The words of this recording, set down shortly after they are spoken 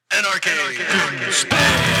Anarchy in space.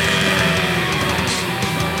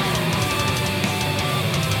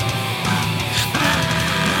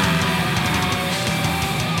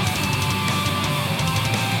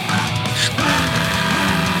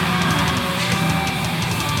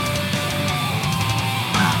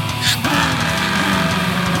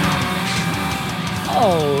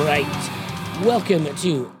 All right. Welcome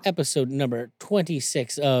to episode number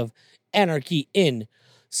 26 of Anarchy in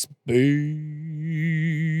Space.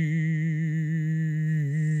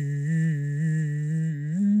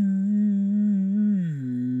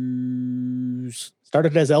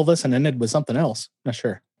 Started as Elvis and ended with something else. Not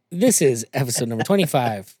sure. This is episode number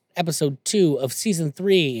 25, episode 2 of season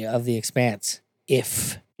 3 of The Expanse.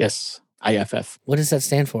 IFF. Yes, IFF. What does that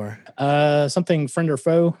stand for? Something friend or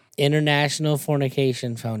foe? International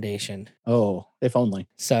Fornication Foundation. Oh, if only.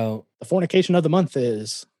 So, The fornication of the month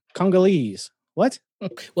is Congolese. What?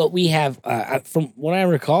 well, we have, from what I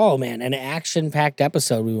recall, man, an action-packed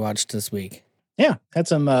episode we watched this week. Yeah, had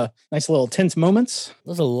some nice little tense moments.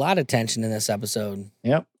 There's a lot of tension in this episode.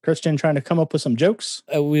 Yep. Christian trying to come up with some jokes.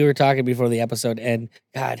 We were talking before the episode, and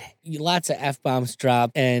God, lots of F-bombs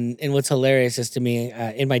dropped. And what's hilarious is to me,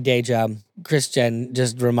 in my day job, Christian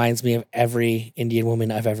just reminds me of every Indian woman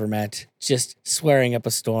I've ever met. Just swearing up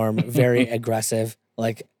a storm, very aggressive.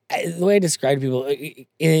 Like, the way I describe people,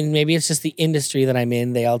 and maybe it's just the industry that I'm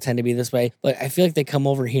in, they all tend to be this way, but I feel like they come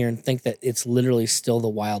over here and think that it's literally still the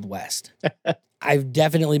Wild West. I've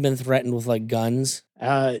definitely been threatened with like guns.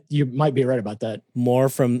 You might be right about that. More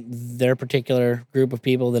from their particular group of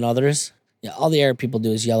people than others. Yeah, all the Arab people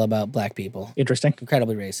do is yell about black people. Interesting.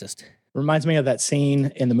 Incredibly racist. Reminds me of that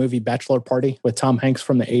scene in the movie Bachelor Party with Tom Hanks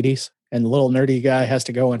from the 80s. And the little nerdy guy has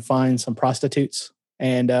to go and find some prostitutes.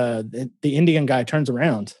 And the Indian guy turns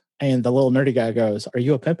around and the little nerdy guy goes, "Are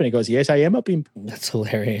you a pimp?" And he goes, "Yes, I am a pimp. That's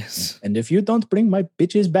hilarious. And if you don't bring my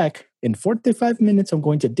bitches back in 45 minutes, I'm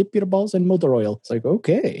going to dip your balls in motor oil." It's like,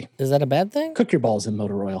 okay. Is that a bad thing? Cook your balls in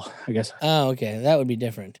motor oil, I guess. Oh, okay. That would be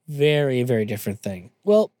different. Very, very different thing.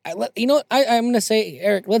 Well, you know what? I'm going to say,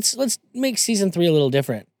 Eric, let's make season 3 a little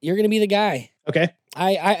different. You're going to be the guy. Okay.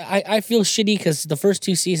 I feel shitty because the first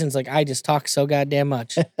 2 seasons, like, I just talk so goddamn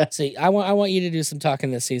much. So I want you to do some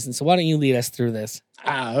talking this season. So why don't you lead us through this?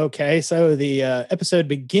 Okay. So the episode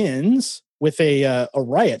begins with a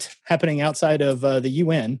riot happening outside of the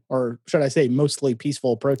UN, or should I say mostly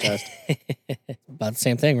peaceful protest. About the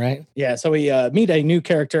same thing, right? Yeah. So we meet a new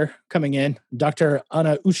character coming in, Dr.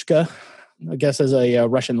 Anna Ushka, I guess is a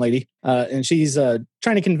Russian lady. And she's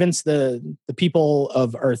trying to convince the people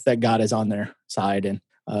of Earth that God is on their side, and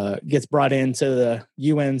gets brought into the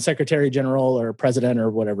UN Secretary General or President or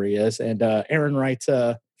whatever he is. And Aaron Wright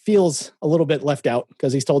feels a little bit left out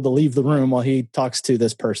because he's told to leave the room while he talks to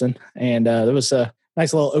this person. And there was a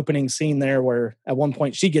nice little opening scene there where at one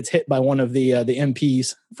point she gets hit by one of the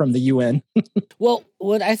MPs from the UN. Well,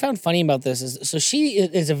 what I found funny about this is, so she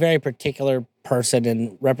is a very particular person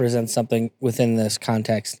and represents something within this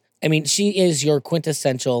context. I mean, she is your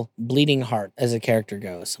quintessential bleeding heart as a character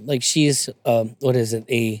goes. Like, she's, what is it,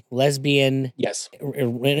 a lesbian, Yes.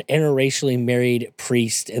 interracially married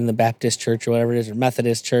priest in the Baptist church or whatever it is, or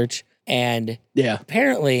Methodist church, and Yeah.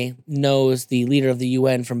 apparently knows the leader of the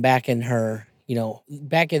UN from back in her,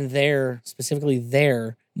 back in their, specifically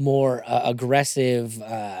their more aggressive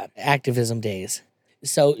activism days.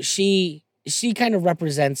 So she kind of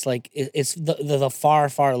represents, like, it's the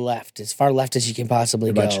far left, as far left as you can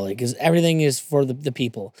possibly Pretty much. go. Like, 'cause everything is for the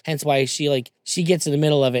people. Hence why she gets in the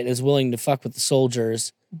middle of it and is willing to fuck with the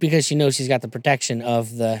soldiers because she knows she's got the protection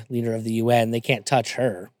of the leader of the UN. They can't touch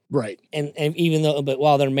her. Right. And even though, but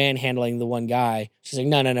while they're manhandling the one guy, she's like,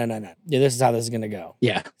 no. Yeah, this is how this is going to go.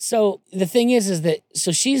 Yeah. So the thing is that,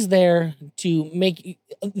 so she's there to make,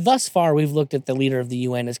 thus far, we've looked at the leader of the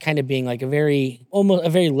UN as kind of being like almost a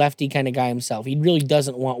very lefty kind of guy himself. He really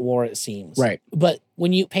doesn't want war, it seems. Right. But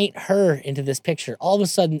when you paint her into this picture, all of a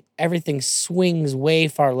sudden everything swings way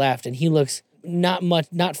far left, and he looks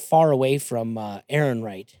not far away from Aaron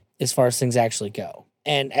Wright as far as things actually go.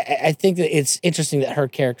 And I think that it's interesting that her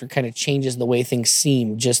character kind of changes the way things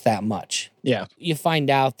seem just that much. Yeah. You find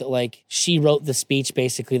out that, like, she wrote the speech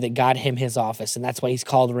basically that got him his office, and that's why he's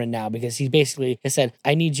called her in now, because he basically has said,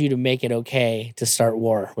 I need you to make it okay to start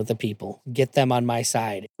war with the people. Get them on my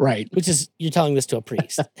side. Right. Which is, you're telling this to a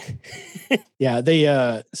priest. Yeah.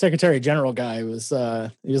 The Secretary General guy was,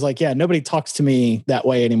 he was like, yeah, nobody talks to me that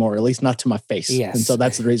way anymore, at least not to my face. Yes. And so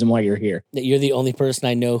that's the reason why you're here. That you're the only person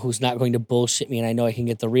I know who's not going to bullshit me, and I know I can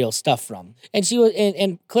get the real stuff from. And she was,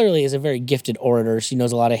 and clearly is a very gifted orator. She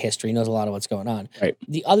knows a lot of history, knows a lot of what's going on. Right.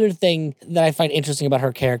 The other thing that I find interesting about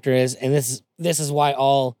her character is, and this is why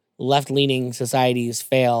all left-leaning societies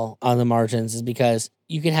fail on the margins is because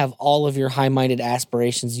you can have all of your high-minded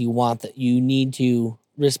aspirations you want, that you need to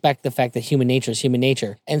respect the fact that human nature is human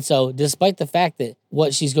nature. And so despite the fact that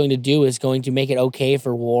what she's going to do is going to make it okay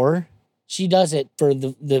for war, she does it for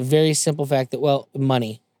the very simple fact that, well,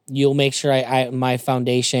 money. You'll make sure my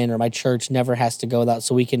foundation or my church never has to go without,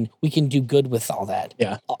 so we can do good with all that.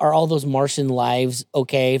 Yeah. Are all those Martian lives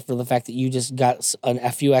okay for the fact that you just got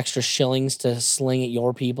a few extra shillings to sling at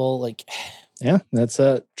your people? Like, yeah, that's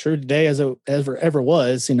true today as it ever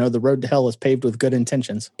was. The road to hell is paved with good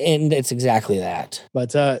intentions. And it's exactly that.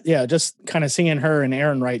 But yeah, just kind of seeing her and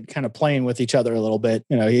Ehrenreich kind of playing with each other a little bit.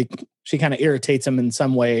 She kind of irritates him in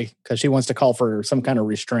some way because she wants to call for some kind of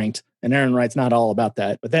restraint. And Ehrenreich's not all about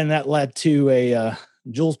that. But then that led to a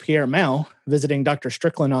Jules Pierre Mao visiting Dr.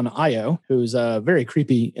 Strickland on Io, who's very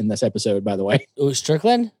creepy in this episode, by the way. Oh,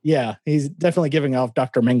 Strickland? Yeah, he's definitely giving off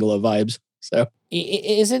Dr. Mengele vibes. So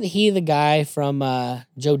isn't he the guy from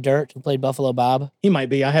Joe Dirt who played Buffalo Bob? He might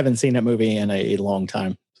be. I haven't seen that movie in a long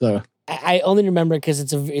time. So I only remember it because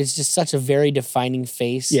it's just such a very defining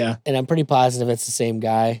face. Yeah. And I'm pretty positive it's the same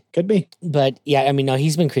guy. Could be. But yeah, I mean, no,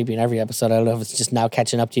 he's been creepy in every episode. I don't know if it's just now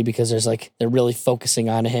catching up to you because they're really focusing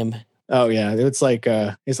on him. Oh yeah. It's like,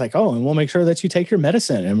 oh, and we'll make sure that you take your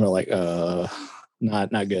medicine. And we're like,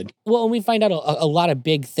 not good. Well, and we find out a lot of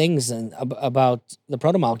big things about the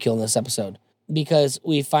protomolecule in this episode. Because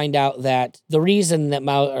we find out that the reason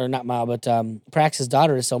that Prax's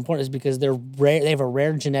daughter is so important is because they have a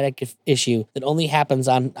rare genetic issue that only happens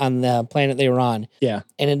on the planet they were on. Yeah.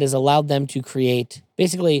 And it has allowed them to create,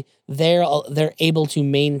 basically, they're able to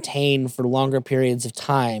maintain for longer periods of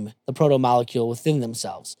time the protomolecule within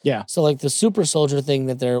themselves. Yeah. So like the super soldier thing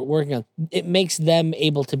that they're working on, it makes them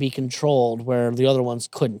able to be controlled where the other ones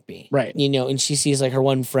couldn't be. Right. And she sees like her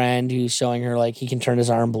one friend who's showing her like he can turn his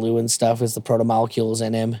arm blue and stuff as the protomolecules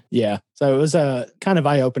in him. Yeah. So it was kind of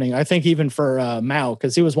eye-opening, I think, even for Mao,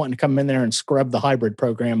 because he was wanting to come in there and scrub the hybrid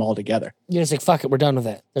program altogether. Yeah, it's like, fuck it, we're done with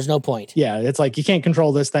it. There's no point. Yeah, it's like you can't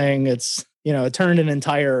control this thing. It's, it turned an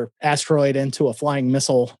entire asteroid into a flying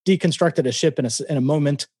missile, deconstructed a ship in a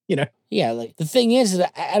moment, Yeah, like the thing is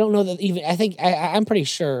that I don't know that even, I think, I'm pretty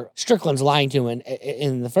sure Strickland's lying to him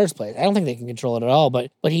in the first place. I don't think they can control it at all,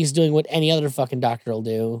 but he's doing what any other fucking doctor will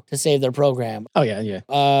do to save their program. Oh, yeah, yeah.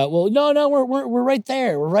 Well, no, we're right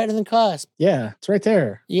there. We're right on the cusp. Yeah, it's right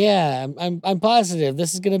there. Yeah, I'm positive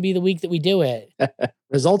this is going to be the week that we do it.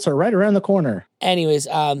 Results are right around the corner. Anyways,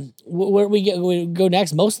 where we go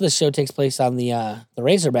next, most of the show takes place on the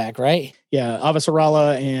Razorback, right? Yeah,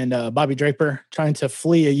 Avasarala and Bobby Draper trying to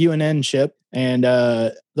flee a UNN ship. And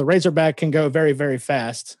the Razorback can go very, very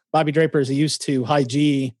fast. Bobby Draper is used to high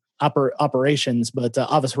G operations, but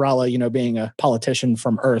Avasarala, being a politician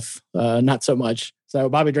from Earth, not so much. So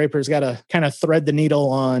Bobby Draper's got to kind of thread the needle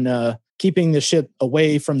on keeping the ship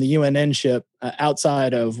away from the UNN ship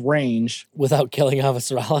outside of range. Without killing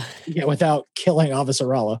Avasarala. Yeah, without killing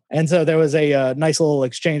Avasarala. And so there was a nice little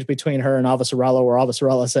exchange between her and Avasarala where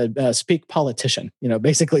Avasarala said, speak politician,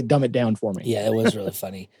 basically dumb it down for me. Yeah, it was really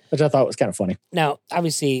funny. Which I thought was kind of funny. Now,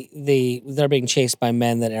 obviously, they're being chased by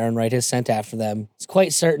men that Ehrenreich has sent after them. It's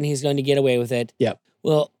quite certain he's going to get away with it. Yep.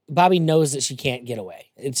 Well, Bobby knows that she can't get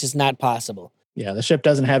away. It's just not possible. Yeah, the ship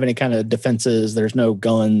doesn't have any kind of defenses. There's no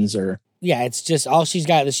guns or... Yeah, it's just all she's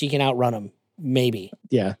got is she can outrun him. Maybe.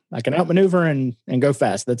 Yeah, I can outmaneuver and go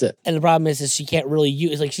fast. That's it. And the problem is she can't really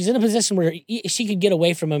use, like, she's in a position where she could get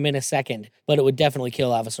away from him in a second, but it would definitely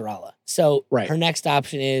kill Avasarala. So her next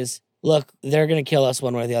option is, look, they're going to kill us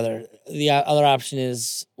one way or the other. The other option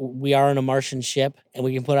is we are on a Martian ship and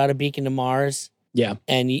we can put out a beacon to Mars. Yeah.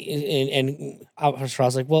 And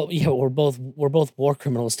Avasarala's like, well, yeah, we're both war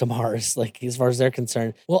criminals to Mars, like, as far as they're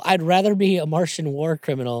concerned. Well, I'd rather be a Martian war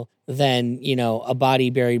criminal than, a body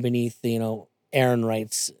buried beneath,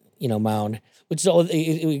 Ehrenreich's, mound, which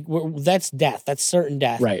that's death. That's certain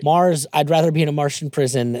death. Right. Mars, I'd rather be in a Martian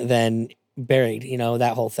prison than buried,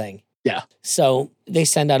 that whole thing. Yeah. So they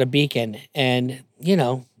send out a beacon and,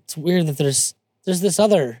 it's weird that there's this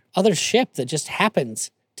other ship that just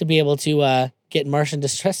happens to be able to get Martian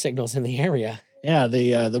distress signals in the area. Yeah,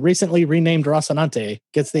 the recently renamed Rocinante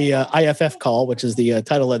gets the IFF call, which is the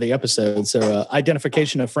title of the episode. So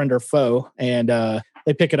identification of friend or foe. And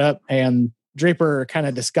they pick it up and Draper kind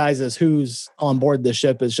of disguises who's on board the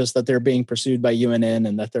ship. It's just that they're being pursued by UNN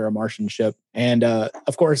and that they're a Martian ship. And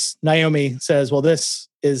of course, Naomi says, well, this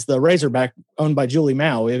is the Razorback owned by Julie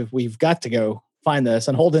Mao. We've got to go find this.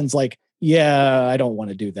 And Holden's like, Yeah, I don't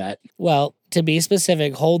want to do that. Well, to be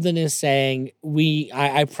specific, Holden is saying,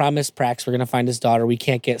 I promised Prax we're going to find his daughter. We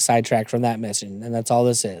can't get sidetracked from that mission. And that's all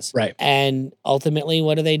this is. Right. And ultimately,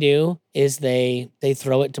 what do? Is they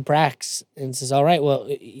throw it to Prax and says, all right, well,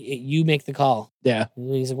 you make the call. Yeah.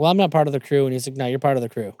 And he's like, well, I'm not part of the crew. And he's like, no, you're part of the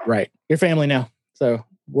crew. Right. You're family now. So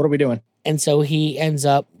what are we doing? And so he ends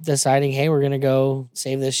up deciding, hey, we're going to go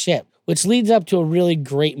save this ship, which leads up to a really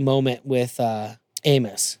great moment with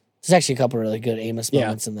Amos. There's actually a couple of really good Amos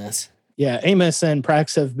moments in this. Yeah, Amos and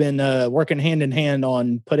Prax have been working hand in hand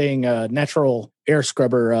on putting natural air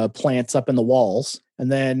scrubber plants up in the walls.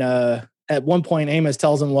 And then at one point, Amos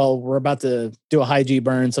tells him, well, we're about to do a high G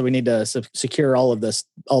burn, so we need to secure all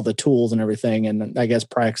the tools and everything. And I guess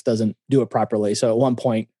Prax doesn't do it properly. So at one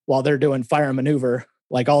point, while they're doing fire and maneuver,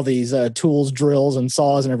 like all these tools, drills, and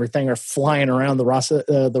saws and everything are flying around the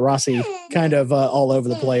Rossi kind of all over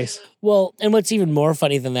the place. Well, and what's even more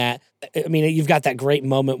funny than that, I mean, you've got that great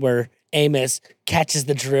moment where Amos catches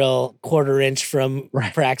the drill 1/4 inch from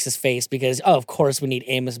Prax's face because, of course, we need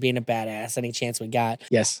Amos being a badass any chance we got.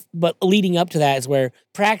 Yes. But leading up to that is where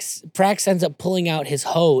Prax ends up pulling out his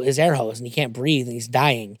air hose, and he can't breathe, and he's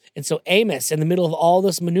dying. And so Amos, in the middle of all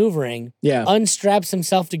this maneuvering, unstraps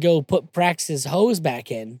himself to go put Prax's hose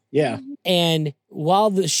back in. Yeah. And while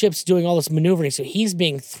the ship's doing all this maneuvering, so he's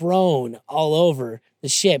being thrown all over the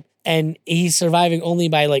ship. And he's surviving only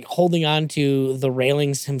by like holding on to the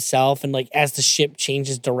railings himself. And like as the ship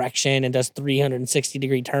changes direction and does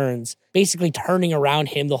 360-degree turns, basically turning around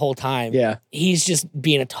him the whole time. Yeah. He's just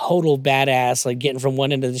being a total badass, like getting from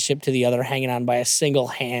one end of the ship to the other, hanging on by a single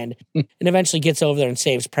hand, and eventually gets over there and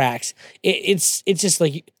saves Prax. It's just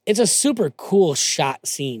like, it's a super cool shot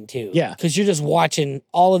scene too. Yeah. Because you're just watching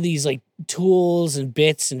all of these like tools and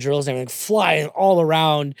bits and drills and everything flying all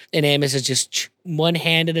around, and Amos is just one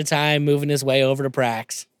hand at a time moving his way over to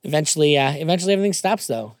Prax. Eventually everything stops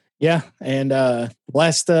though. Yeah, and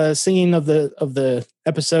last scene of the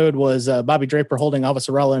episode was Bobby Draper holding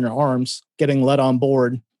Avasarala in her arms, getting led on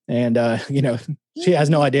board, and she has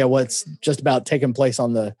no idea what's just about taking place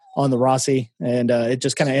on the Rossi, and it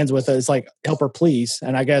just kind of ends with it's like, help her please.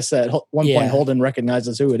 And I guess at one point Holden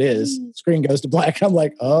recognizes who it is. Screen goes to black. I'm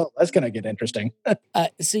like, oh, that's gonna get interesting.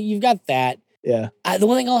 So you've got that. Yeah. The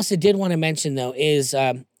one thing I also did want to mention though is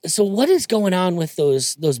so what is going on with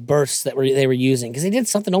those bursts that they were using? Because they did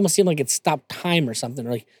something almost seemed like it stopped time or something.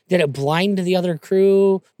 Or like, did it blind the other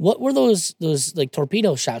crew? What were those like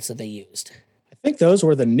torpedo shots that they used? I think those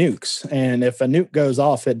were the nukes. And if a nuke goes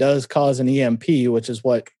off, it does cause an EMP, which is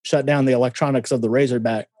what shut down the electronics of the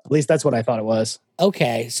Razorback. At least that's what I thought it was.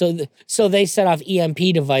 Okay, so they set off EMP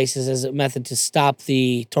devices as a method to stop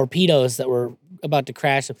the torpedoes that were about to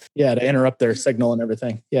crash. Yeah, to interrupt their signal and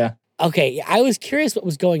everything. Yeah. Okay, I was curious what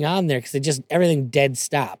was going on there because everything dead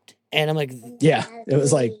stopped. And I'm like... Yeah, it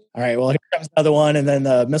was like, all right, well, here comes another one, and then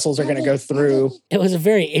the missiles are going to go through. It was a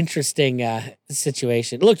very interesting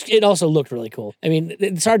situation. It also looked really cool. I mean,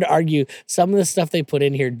 it's hard to argue. Some of the stuff they put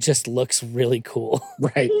in here just looks really cool.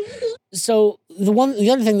 Right. So the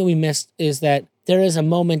other thing that we missed is that there is a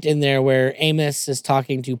moment in there where Amos is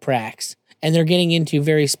talking to Prax, and they're getting into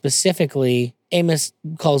very specifically... Amos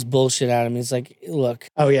calls bullshit at him. He's like, look.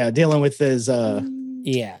 Oh, yeah, dealing with his...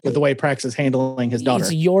 with the way Prax is handling his daughter.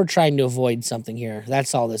 You're trying to avoid something here.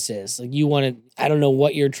 That's all this is. Like you want to, I don't know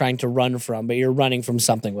what you're trying to run from, but you're running from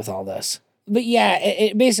something with all this. But yeah,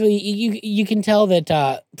 it basically, you can tell that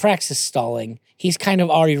Prax is stalling. He's kind of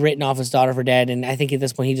already written off his daughter for dead, and I think at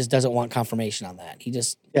this point he just doesn't want confirmation on that. He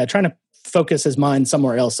just... Yeah, trying to focus his mind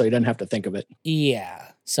somewhere else so he doesn't have to think of it. Yeah.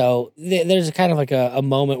 So there's a kind of like a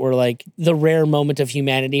moment where like the rare moment of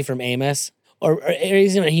humanity from Amos, or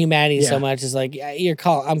isn't humanity so much as like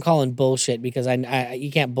I'm calling bullshit because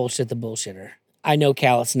you can't bullshit the bullshitter. I know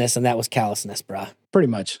callousness, and that was callousness, bruh. Pretty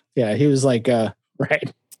much. Yeah, he was like,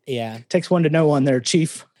 right. Yeah. Takes one to know one there,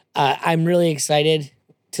 Chief. I'm really excited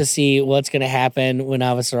to see what's going to happen when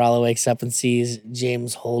Avasarala wakes up and sees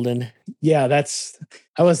James Holden. Yeah,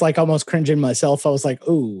 I was like almost cringing myself. I was like,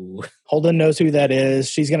 ooh, Holden knows who that is.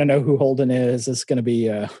 She's going to know who Holden is. It's going to be,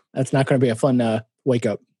 that's not going to be a fun wake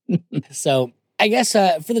up. So I guess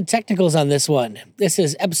for the technicals on this one, this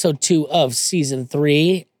is episode 2 of season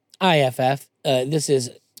 3, IFF. This is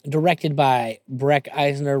directed by Breck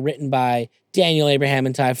Eisner, written by Daniel Abraham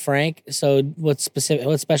and Ty Frank. So what's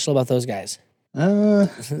special about those guys?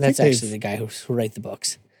 That's actually the guy who write the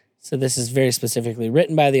books. So this is very specifically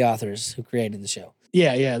written by the authors who created the show.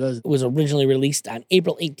 Yeah. It was originally released on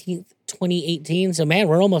April 18th, 2018. So man,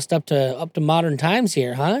 we're almost up to modern times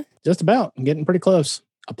here, huh? Just about. I'm getting pretty close.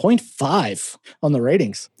 A 0.5 on the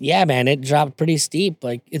ratings. Yeah, man, it dropped pretty steep.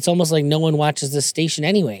 Like it's almost like no one watches this station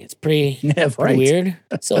anyway. It's pretty, Yeah, pretty right. weird.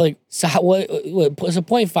 So like, so what? So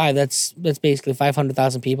 0.5. That's basically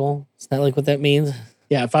 500,000 people. Is that like what that means?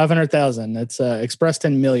 Yeah, 500,000. It's expressed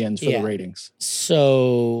in millions for Yeah. the ratings.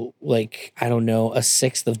 So like, I don't know, a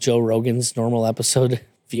sixth of Joe Rogan's normal episode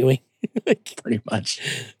viewing. Like, Pretty much.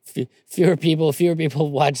 fewer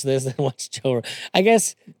people watch this than watch Joe. I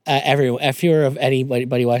guess fewer of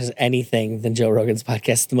anybody watches anything than Joe Rogan's podcast.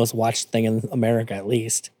 It's the most watched thing in America, at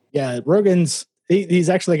least. Yeah, Rogan's he's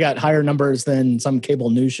actually got higher numbers than some cable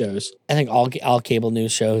news shows, I think all cable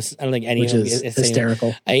news shows. I don't think any which of them is is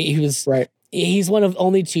hysterical. Right. He's one of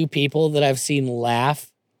only two people that I've seen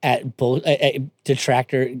laugh at being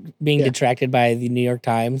detracted by the New York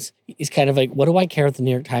Times. He's kind of like, what do I care what the New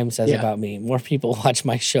York Times says about me? More people watch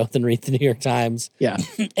my show than read the New York Times. Yeah.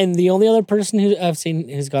 And the only other person who I've seen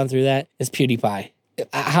who's gone through that is PewDiePie.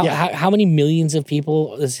 How many millions of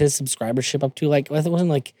people is his subscribership up to? Like, it wasn't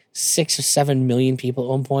like 6 or 7 million people at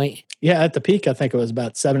one point. Yeah, at the peak, I think it was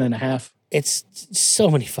about 7.5. It's so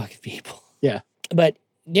many fucking people. Yeah. But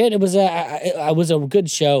dude, it was a good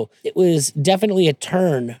show. It was definitely a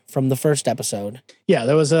turn from the first episode. Yeah,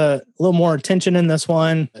 there was a little more tension in this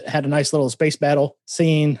one. It had a nice little space battle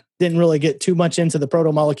scene. Didn't really get too much into the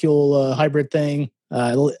proto-molecule hybrid thing.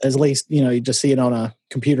 At least, you just see it on a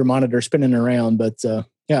computer monitor spinning around. But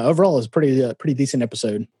yeah, overall, it was pretty decent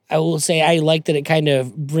episode. I will say I like that it kind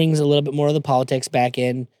of brings a little bit more of the politics back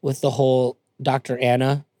in with the whole Dr.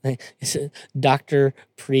 Anna, doctor,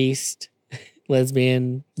 priest,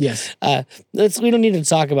 lesbian. Yes. We don't need to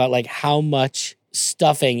talk about like how much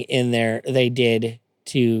stuffing in there they did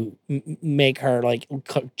to make her like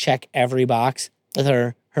check every box with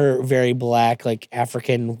her very black like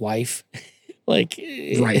African wife. Like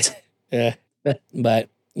Right. Yeah. But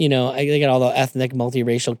they got all the ethnic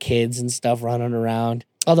multiracial kids and stuff running around.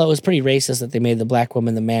 Although it was pretty racist that they made the black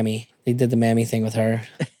woman the mammy. They did the mammy thing with her.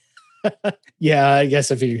 Yeah, I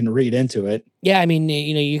guess if you can read into it. Yeah, I mean,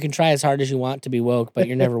 you can try as hard as you want to be woke, but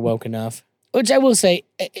you're never woke enough. Which I will say,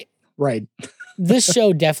 Right. this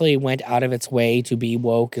show definitely went out of its way to be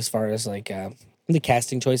woke as far as like the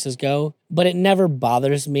casting choices go, but it never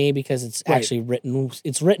bothers me because it's actually written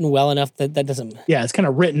well enough that doesn't. Yeah, it's kind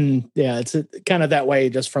of written. Yeah, it's kind of that way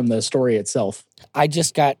just from the story itself. I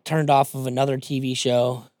just got turned off of another TV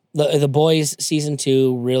show. The Boys season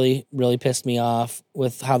 2 really pissed me off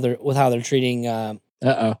with how they're treating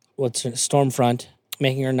Stormfront,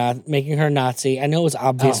 making her Nazi. I know it was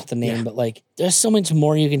obvious with the name, but like there's so much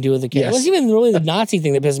more you can do with the character. It wasn't even really the Nazi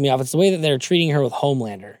thing that pissed me off. It's the way that they're treating her with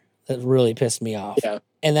Homelander that really pissed me off. Yeah.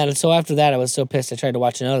 And then so after that I was so pissed I tried to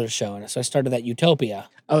watch another show, and so I started that Utopia.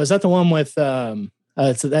 Oh, is that the one with so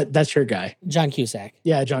that's your guy, John Cusack?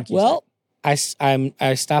 Yeah, John Cusack. Well, I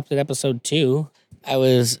stopped at episode 2. I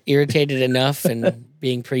was irritated enough and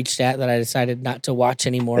being preached at that I decided not to watch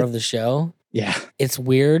any more of the show. Yeah. It's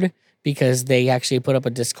weird because they actually put up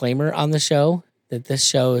a disclaimer on the show that this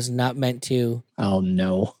show is not meant to. Oh,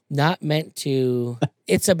 no. Not meant to.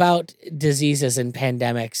 It's about diseases and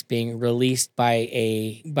pandemics being released by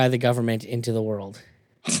the government into the world.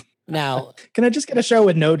 Now, can I just get a show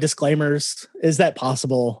with no disclaimers? Is that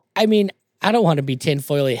possible? I mean, I don't want to be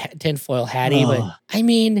tinfoil hatty, but I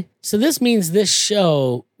mean, so this means this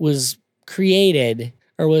show was created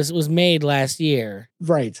or was made last year.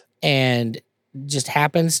 Right. And just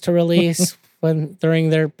happens to release during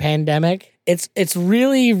their pandemic. It's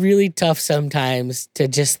really, really tough sometimes to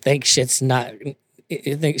just think shit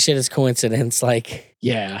is coincidence. Like,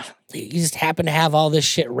 yeah, you just happen to have all this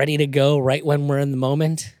shit ready to go right when we're in the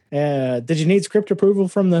moment. Did you need script approval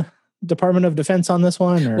from the Department of Defense on this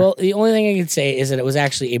one? Or? Well, the only thing I can say is that it was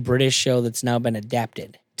actually a British show that's now been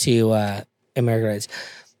adapted to American.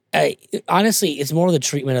 Honestly, it's more the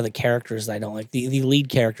treatment of the characters that I don't like. The lead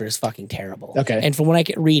character is fucking terrible. Okay. And from what I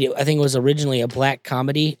can read, I think it was originally a black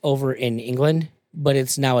comedy over in England, but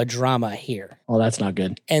it's now a drama here. Well, that's not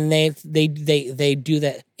good. And they do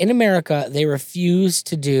that. In America, they refuse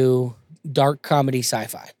to do dark comedy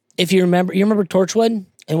sci-fi. If you remember Torchwood?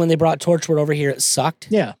 And when they brought Torchwood over here, it sucked.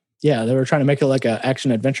 Yeah. Yeah, they were trying to make it like an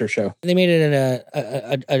action adventure show. They made it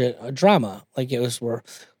a drama. Like we're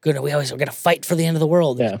gonna fight for the end of the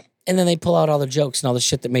world. Yeah. And then they pull out all the jokes and all the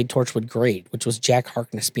shit that made Torchwood great, which was Jack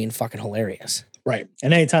Harkness being fucking hilarious. Right.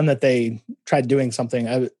 And anytime that they tried doing something,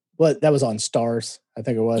 that was on Stars, I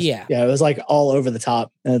think it was. Yeah. Yeah, it was like all over the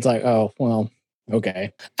top. And it's like, oh, well,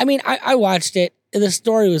 okay. I mean, I watched it. The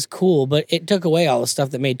story was cool, but it took away all the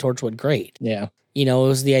stuff that made Torchwood great. Yeah. It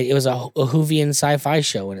was a Whovian sci-fi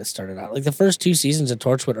show when it started out. Like the first 2 seasons of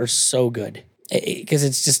Torchwood are so good. because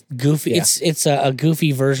it's just goofy. Yeah. It's a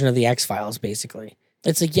goofy version of the X-Files, basically.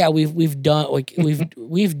 It's like, yeah, we've done like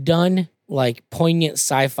we've done like poignant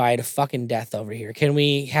sci-fi to fucking death over here. Can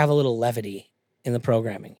we have a little levity in the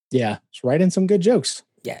programming? Yeah, just write in some good jokes.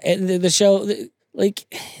 Yeah, and the show, like,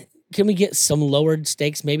 can we get some lowered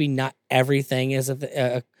stakes? Maybe not everything is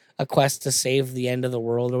a quest to save the end of the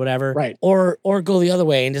world or whatever. Right. Or go the other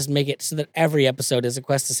way and just make it so that every episode is a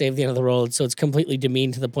quest to save the end of the world, so it's completely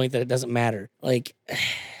demeaned to the point that it doesn't matter. Like,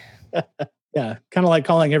 Yeah, kind of like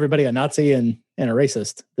calling everybody a Nazi and a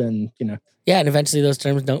racist. Then, yeah, and eventually those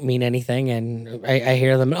terms don't mean anything, and I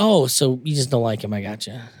hear them, oh, so you just don't like him, I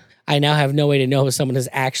gotcha. I now have no way to know if someone is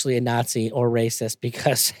actually a Nazi or racist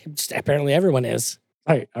because just apparently everyone is.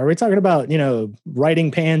 Right. Are we talking about,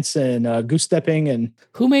 riding pants and goose stepping and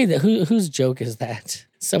Who made that? Whose joke is that?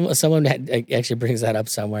 Someone actually brings that up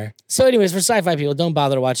somewhere. So anyways, for sci-fi people, don't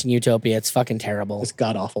bother watching Utopia. It's fucking terrible. it's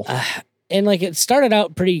god awful? And like it started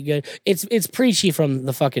out pretty good. It's preachy from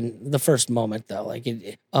the first moment though. Like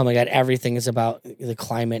oh my God, everything is about the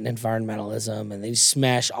climate and environmentalism, and they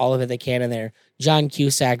smash all of it they can in there. John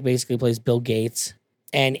Cusack basically plays Bill Gates,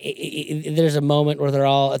 and there's a moment where they're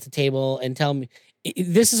all at the table and tell me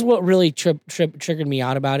this is what really triggered me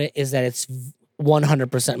out about it, is that it's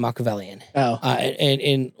 100% Machiavellian. Oh,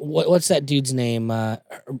 And what's that dude's name?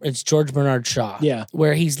 It's George Bernard Shaw. yeah.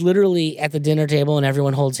 Where he's literally at the dinner table and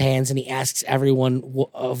everyone holds hands and he asks everyone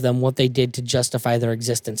of them what they did to justify their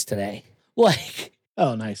existence today. Like,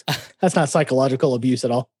 Oh, nice. That's not psychological abuse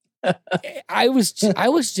at all. I was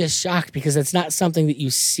just shocked because it's not something that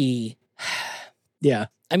you see. Yeah.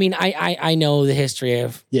 I mean, I know the history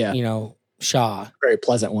of Yeah. Shaw. Very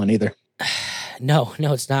pleasant one either. No,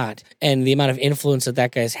 it's not. And the amount of influence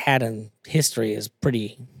that guy's had in history is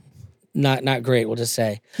pretty not great, we'll just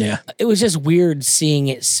say. Yeah. It was just weird seeing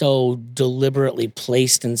it so deliberately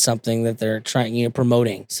placed in something that they're trying,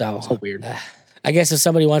 promoting. So weird. I guess if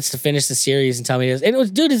somebody wants to finish the series and tell me this,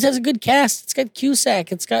 and dude, it has a good cast. It's got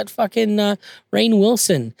Cusack. It's got fucking Rainn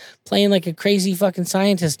Wilson playing like a crazy fucking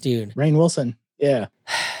scientist dude. Rainn Wilson. Yeah.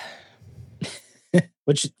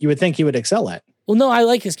 Which you would think he would excel at. Well, no, I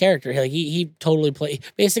like his character. Like he totally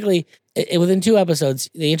basically within 2 episodes,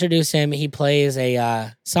 they introduce him. He plays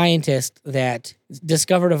a scientist that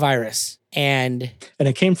discovered a virus, and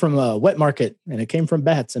it came from a wet market, and it came from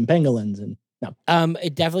bats and pangolins, and no.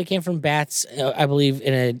 It definitely came from bats. I believe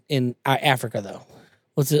in Africa though.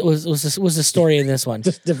 Was the story in this one?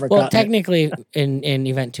 Just different. Well, continent. technically, in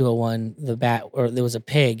Event 201, there was a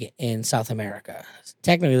pig in South America.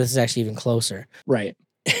 Technically, this is actually even closer. Right.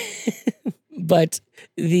 But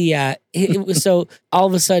it was so all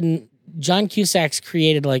of a sudden, John Cusack's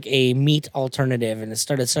created like a meat alternative and it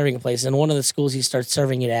started serving a place. And one of the schools he starts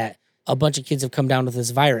serving it at, a bunch of kids have come down with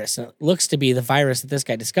this virus. And it looks to be the virus that this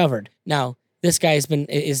guy discovered. Now, this guy's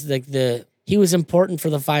he was important for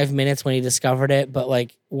the 5 minutes when he discovered it, but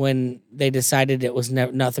like when they decided it was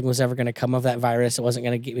nothing was ever going to come of that virus, it wasn't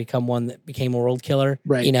going to become one that became a world killer.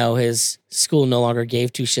 Right. His school no longer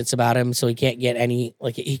gave 2 shits about him, so he can't get any.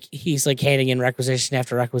 Like he's like handing in requisition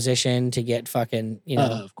after requisition to get fucking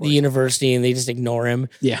the university, and they just ignore him.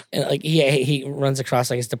 Yeah. And like he runs across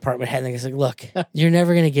like his department head, and he's like, "Look, you're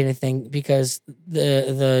never going to get anything because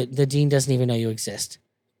the dean doesn't even know you exist.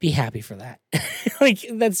 Be happy for that." Like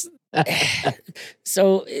that's.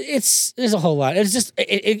 So there's a whole lot. It's just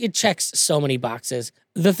it checks so many boxes.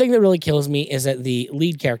 The thing that really kills me is that the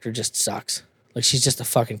lead character just sucks. Like she's just a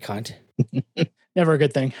fucking cunt. Never a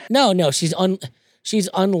good thing. No, she's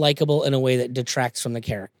unlikable in a way that detracts from the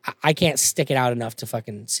character. I can't stick it out enough to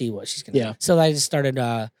fucking see what she's gonna do. So I just started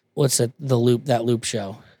what's it, that loop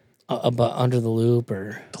show about Under the Loop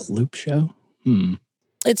or The Loop Show.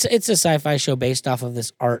 It's a sci-fi show based off of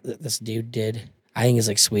this art that this dude did. I think it's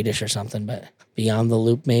like Swedish or something, but Beyond the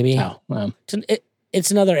Loop maybe. Oh, wow.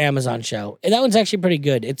 It's another Amazon show. And that one's actually pretty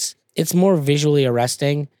good. It's more visually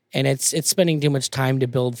arresting, and it's spending too much time to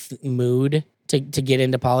build mood to get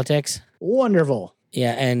into politics. Wonderful.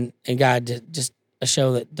 Yeah, and God, just a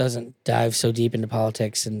show that doesn't dive so deep into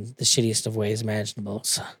politics in the shittiest of ways imaginable.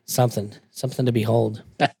 So, something to behold.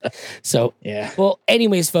 So, yeah. Well,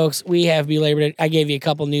 anyways, folks, we have belabored it. I gave you a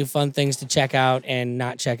couple new fun things to check out and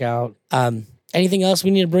not check out. Anything else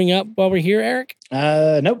we need to bring up while we're here, Eric?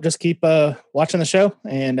 Nope. Just keep watching the show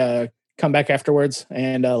and come back afterwards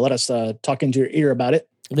and let us talk into your ear about it.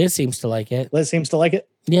 Liz seems to like it. Liz seems to like it.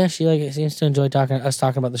 Yeah, she seems to enjoy talking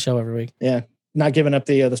about the show every week. Yeah, not giving up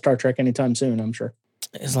the Star Trek anytime soon, I'm sure.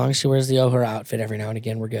 As long as she wears the O'Hara outfit every now and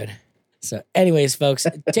again, we're good. So, anyways, folks,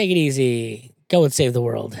 take it easy. Go and save the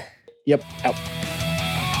world. Yep. Out.